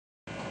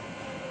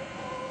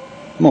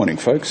Morning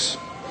folks,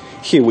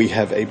 here we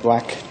have a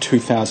black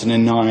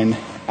 2009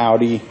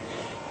 Audi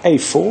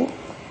A4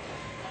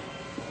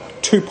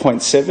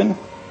 2.7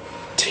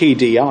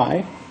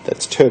 TDI,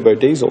 that's turbo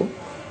diesel,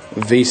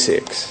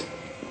 V6.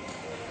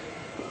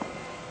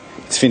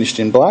 It's finished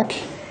in black.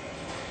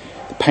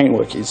 The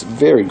paintwork is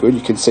very good.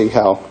 You can see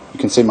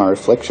my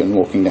reflection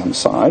walking down the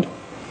side.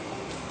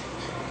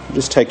 I'll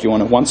just take you on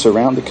a once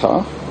around the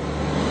car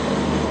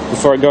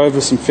before I go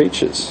over some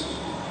features.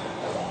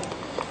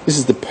 This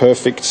is the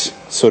perfect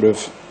sort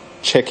of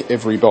check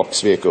every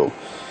box vehicle.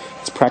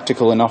 It's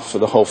practical enough for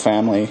the whole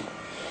family.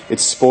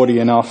 It's sporty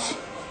enough.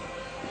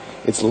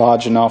 It's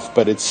large enough,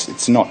 but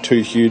it's not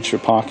too huge for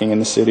parking in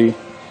the city.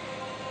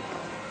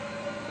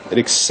 It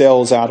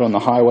excels out on the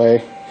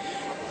highway,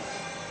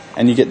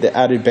 and you get the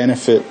added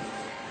benefit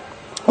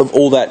of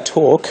all that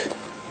torque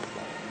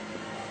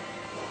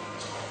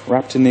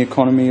wrapped in the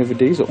economy of a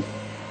diesel.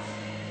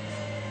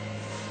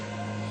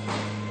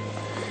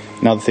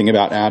 Another thing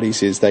about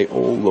Audis is they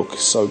all look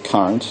so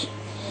current.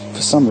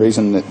 For some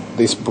reason,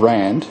 this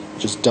brand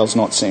just does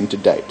not seem to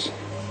date.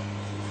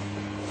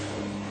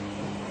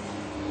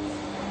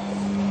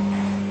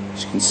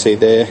 As you can see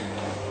there,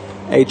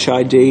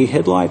 HID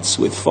headlights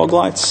with fog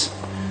lights.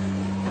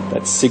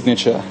 That's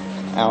signature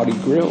Audi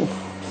grille.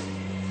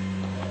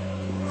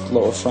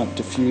 Lower front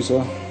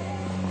diffuser.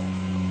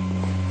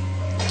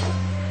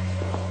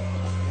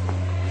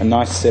 A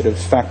nice set of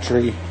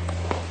factory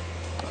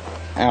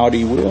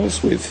Audi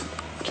wheels with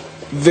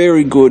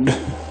very good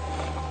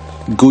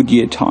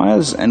Goodyear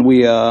tyres, and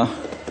we are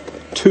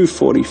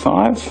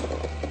 245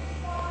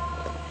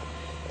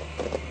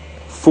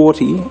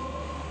 40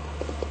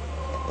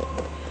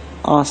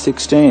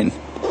 R16.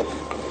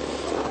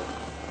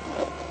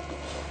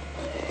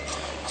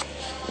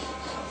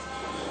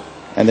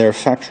 And they're a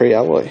factory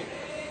alloy.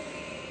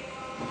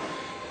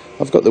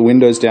 I've got the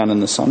windows down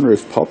and the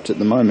sunroof popped at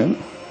the moment,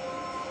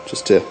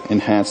 just to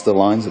enhance the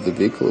lines of the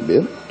vehicle a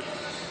bit.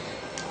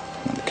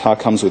 The car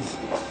comes with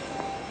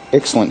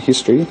excellent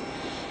history,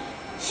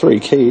 3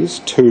 keys,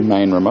 2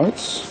 main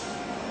remotes,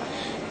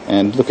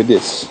 and look at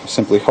this,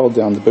 simply hold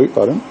down the boot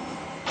button,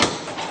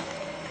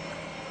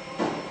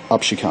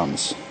 up she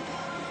comes.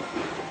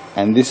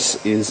 And this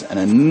is an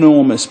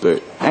enormous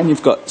boot, and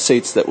you've got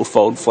seats that will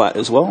fold flat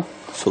as well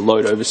for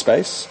load over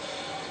space,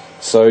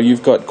 so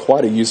you've got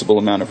quite a usable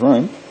amount of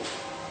room.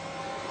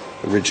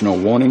 Original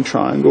warning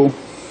triangle,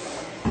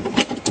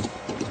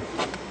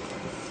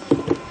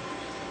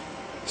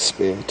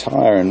 spare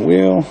tyre and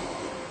wheel,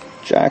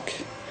 jack,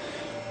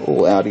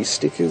 all Audi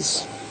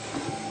stickers,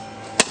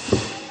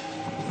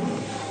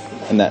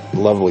 and that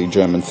lovely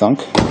German thunk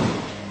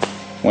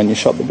when you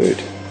shut the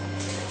boot.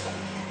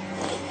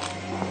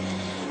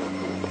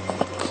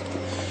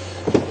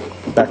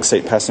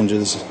 Backseat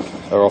passengers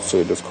are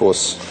offered, of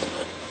course,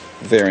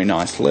 very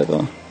nice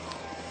leather,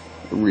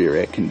 rear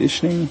air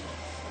conditioning.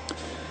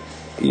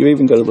 You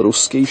even got a little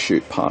ski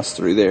chute pass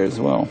through there as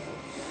well.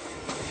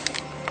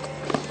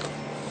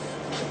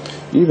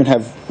 You even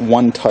have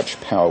one-touch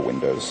power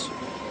windows.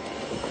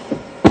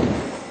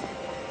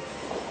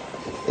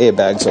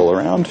 Airbags all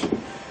around. You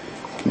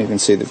can even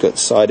see they've got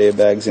side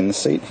airbags in the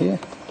seat here.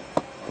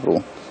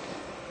 Little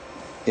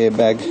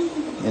airbag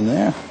in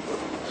there.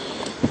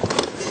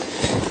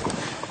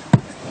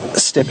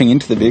 Stepping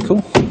into the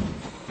vehicle,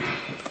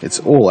 it's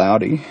all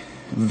Audi,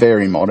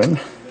 very modern,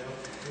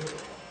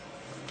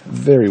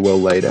 very well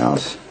laid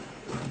out.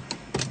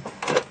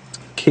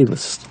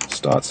 Keyless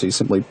start, so you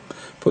simply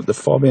put the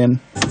fob in,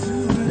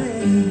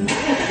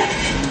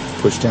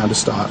 push down to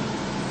start.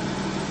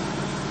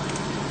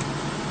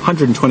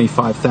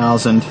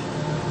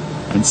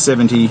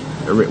 125,070.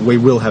 We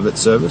will have it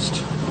serviced,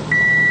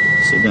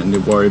 so you don't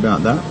need to worry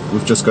about that.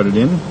 We've just got it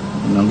in,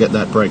 and I'll get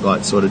that brake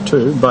light sorted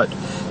too. But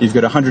you've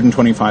got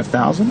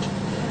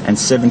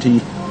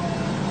 125,070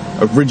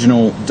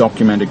 original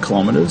documented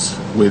kilometres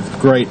with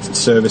great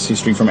service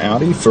history from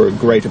Audi for a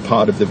greater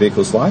part of the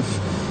vehicle's life.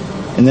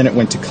 And then it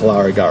went to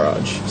Callara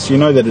Garage. So you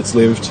know that it's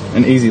lived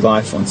an easy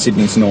life on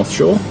Sydney's North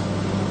Shore.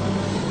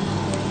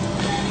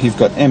 You've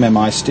got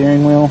MMI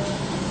steering wheel,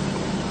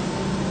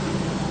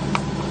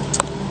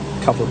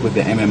 coupled with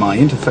the MMI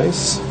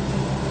interface,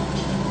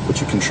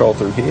 which you control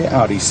through here,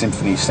 Audi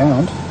Symphony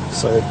sound.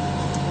 So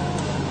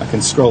I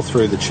can scroll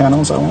through the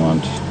channels I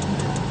want.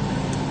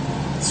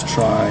 Let's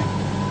try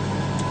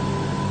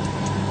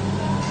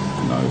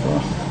Nova.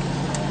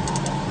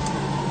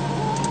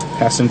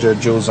 Passenger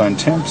dual zone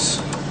temps.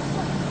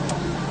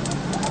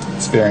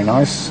 It's very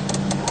nice.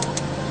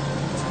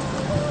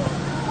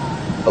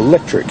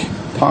 Electric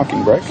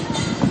parking brake.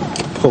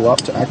 Pull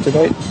up to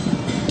activate.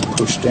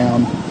 Push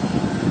down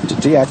to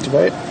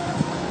deactivate.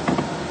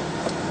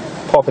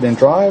 Pop it in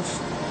drive.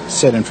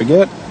 Set and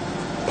forget.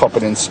 Pop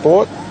it in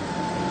sport.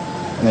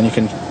 And then you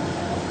can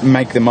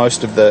make the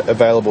most of the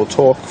available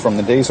torque from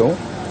the diesel,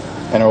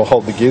 and it will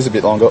hold the gears a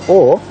bit longer,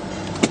 or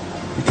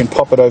you can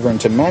pop it over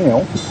into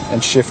manual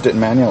and shift it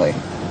manually.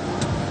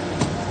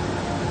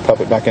 Pop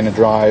it back into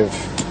drive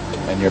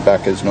and you're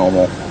back as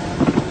normal.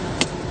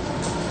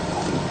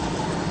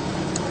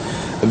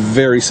 A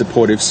very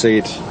supportive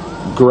seat,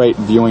 great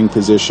viewing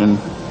position,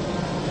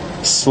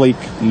 sleek,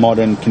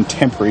 modern,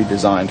 contemporary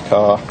designed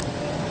car,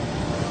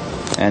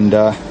 and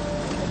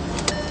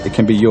it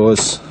can be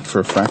yours for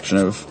a fraction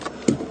of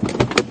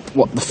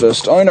what the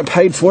first owner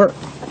paid for it.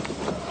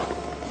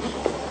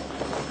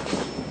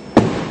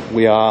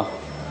 We are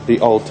the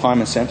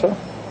Oldtimer Centre.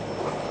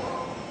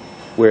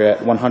 We're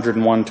at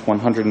 101 to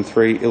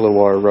 103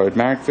 Illawarra Road,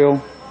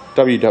 Marrickville.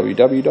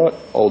 www.old.com.au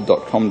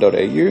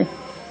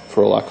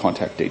for all our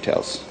contact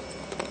details.